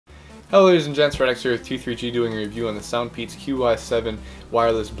Hello ladies and gents, Reddax here with T3G doing a review on the Soundpeats QY7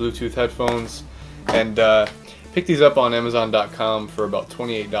 wireless Bluetooth headphones, and picked these up on Amazon.com for about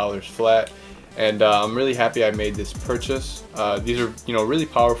 $28 flat, and I'm really happy I made this purchase. These are, really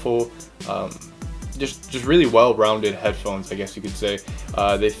powerful, just really well-rounded headphones, I guess you could say.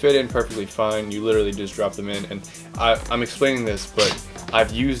 They fit in perfectly fine. You literally just drop them in, and I'm explaining this, but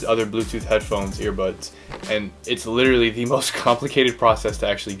I've used other Bluetooth headphones, earbuds, and it's literally the most complicated process to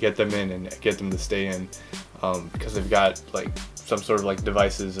actually get them in and get them to stay in, because they've got like some sort of like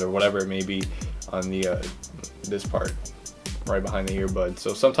devices or whatever it may be on the this part right behind the earbud.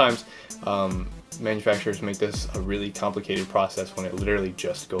 So sometimes manufacturers make this a really complicated process when it literally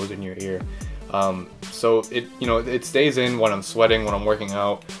just goes in your ear. So it stays in when I'm sweating, when I'm working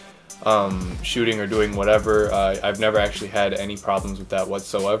out, shooting or doing whatever. I've never actually had any problems with that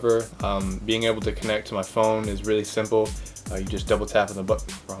whatsoever. Being able to connect to my phone is really simple. You just double tap on the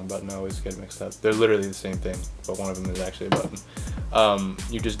button. Wrong button, I always get mixed up. They're literally the same thing, but one of them is actually a button.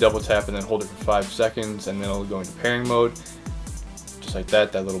 You just double tap and then hold it for 5 seconds, and then it'll go into pairing mode. Just like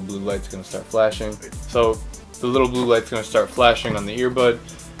that, that little blue light's gonna start flashing. So the little blue light's gonna start flashing on the earbud.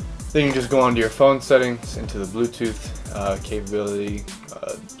 Then you just go onto your phone settings, into the Bluetooth capability,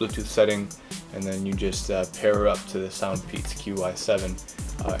 Bluetooth setting, and then you just pair up to the Soundpeats QY7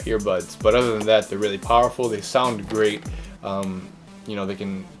 earbuds. But other than that, they're really powerful. They sound great.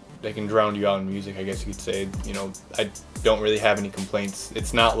 They can drown you out in music, I guess you could say. I don't really have any complaints.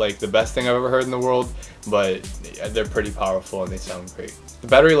 It's not like the best thing I've ever heard in the world, but they're pretty powerful and they sound great. The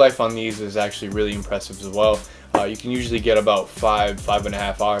battery life on these is actually really impressive as well. You can usually get about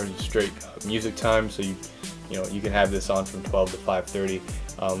 5.5 hours of straight music time, so you can have this on from 12 to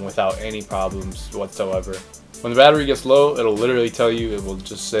 5:30 without any problems whatsoever. When the battery gets low, it'll literally tell you, it will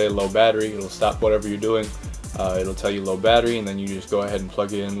just say low battery. It'll stop whatever you're doing. It'll tell you low battery, and then you just go ahead and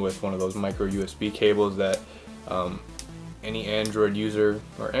plug it in with one of those micro USB cables that any Android user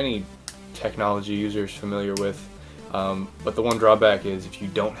or any technology user is familiar with. But the one drawback is if you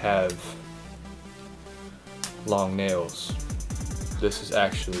don't have long nails, this is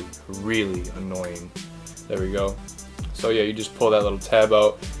actually really annoying. There we go. So yeah, you just pull that little tab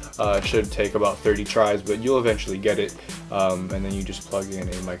out. It should take about 30 tries, but you'll eventually get it. And then you just plug in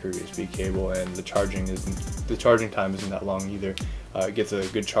a micro USB cable, and the charging time isn't that long either. It gets a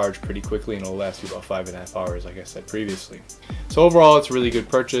good charge pretty quickly, and it'll last you about 5.5 hours, like I said previously. So overall, it's a really good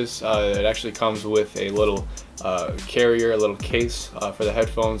purchase. It actually comes with a little carrier, a little case for the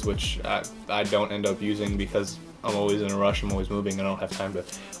headphones, which I don't end up using because I'm always in a rush, I'm always moving, I don't have time to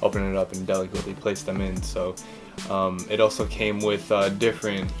open it up and delicately place them in. So it also came with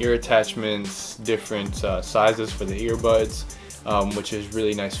different ear attachments, different sizes for the earbuds, which is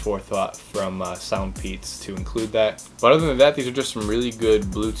really nice forethought from Soundpeats to include that. But other than that, these are just some really good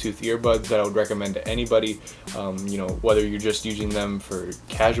Bluetooth earbuds that I would recommend to anybody. Whether you're just using them for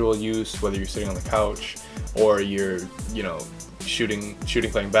casual use, whether you're sitting on the couch, or you're shooting,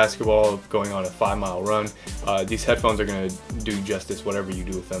 playing basketball, going on a 5-mile run, these headphones are going to do justice whatever you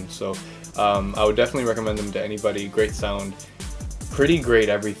do with them. So I would definitely recommend them to anybody. Great sound, pretty great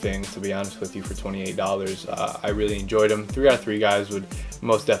everything, to be honest with you, for $28. I really enjoyed them. 3 out of 3 guys would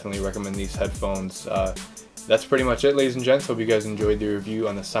most definitely recommend these headphones. That's pretty much it, ladies and gents. Hope you guys enjoyed the review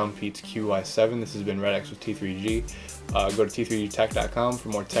on the Soundpeats QY7. This has been Reddax with T3G. Go to t3gtech.com for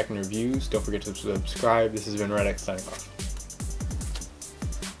more tech and reviews. Don't forget to subscribe. This has been Reddax signing off.